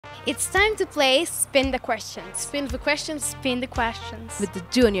It's time to play Spin the Questions. Spin the questions. Spin the questions. With the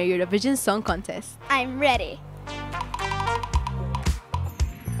Junior Eurovision Song Contest. I'm ready.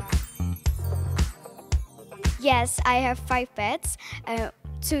 Yes, I have 5 pets,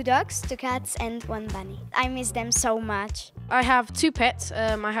 2 dogs, 2 cats and 1 bunny. I miss them so much. I have 2 pets.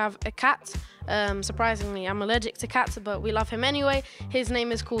 I have a cat. Surprisingly, I'm allergic to cats, but we love him anyway. His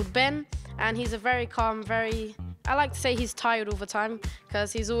name is called Ben, and he's a very calm, I like to say he's tired all the time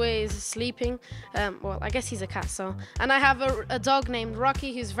because he's always sleeping. Well, I guess he's a cat, so. And I have a dog named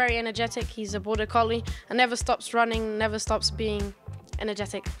Rocky who's very energetic. He's a border collie and never stops running, never stops being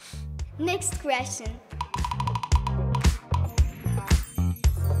energetic. Next question.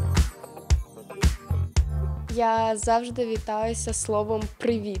 Я завжди вітаюся словом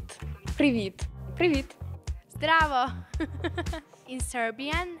 «привіт». Привіт. Привіт. Zdravo. In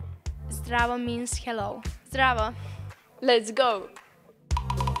Serbian, zdravo means hello. Zdravo. Let's go.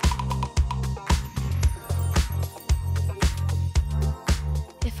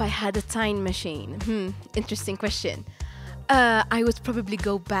 If I had a time machine, interesting question. I would probably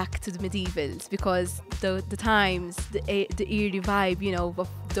go back to the medievals because the times, the eerie vibe, of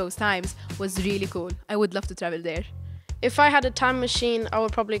those times was really cool. I would love to travel there. If I had a time machine, I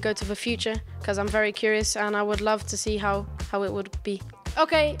would probably go to the future because I'm very curious and I would love to see how it would be.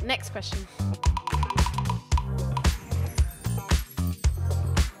 Okay, next question.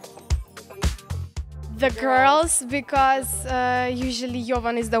 The girls, because usually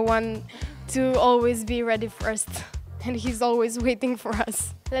Jovan is the one to always be ready first. And he's always waiting for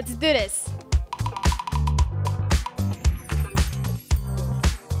us. Let's do this.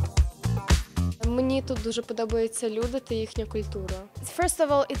 Мені тут дуже подобаються люди та їхня культура. First of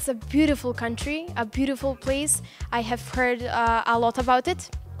all, it's a beautiful country, a beautiful place. I have heard a lot about it,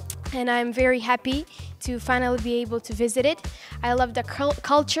 and I'm very happy to finally be able to visit it. I love the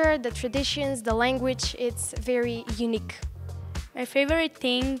culture, the traditions, the language. It's very unique. My favorite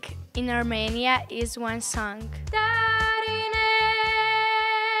thing in Armenia is one song.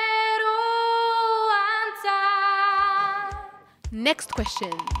 Next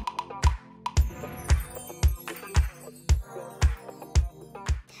question.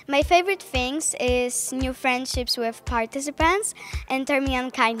 My favorite things is new friendships with participants and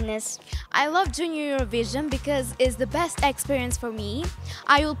Armenian kindness. I love Junior Eurovision because it's the best experience for me.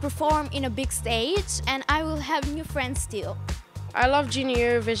 I will perform in a big stage and I will have new friends too. I love Junior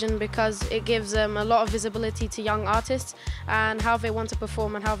Eurovision because it gives a lot of visibility to young artists and how they want to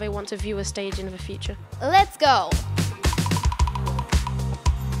perform and how they want to view a stage in the future. Let's go!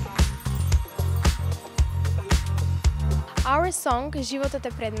 Our song, Život je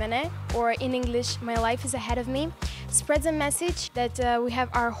pred mene, or in English, My Life is Ahead of Me, spreads a message that we have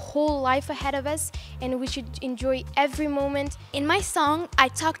our whole life ahead of us and we should enjoy every moment. In my song, I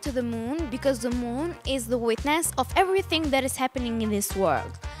talk to the moon because the moon is the witness of everything that is happening in this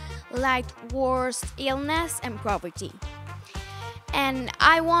world, like wars, illness, and poverty. And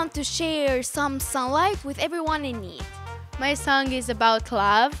I want to share some sunlight with everyone in need. My song is about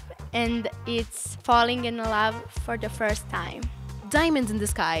love, and it's falling in love for the first time. Diamonds in the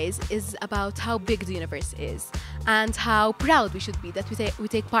Skies is about how big the universe is and how proud we should be that we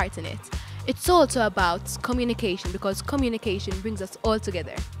take part in it. It's also about communication because communication brings us all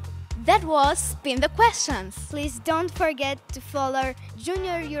together. That was Spin the Questions. Please don't forget to follow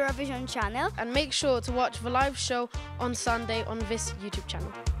Junior Eurovision channel And make sure to watch the live show on Sunday on this YouTube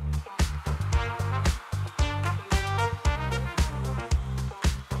channel.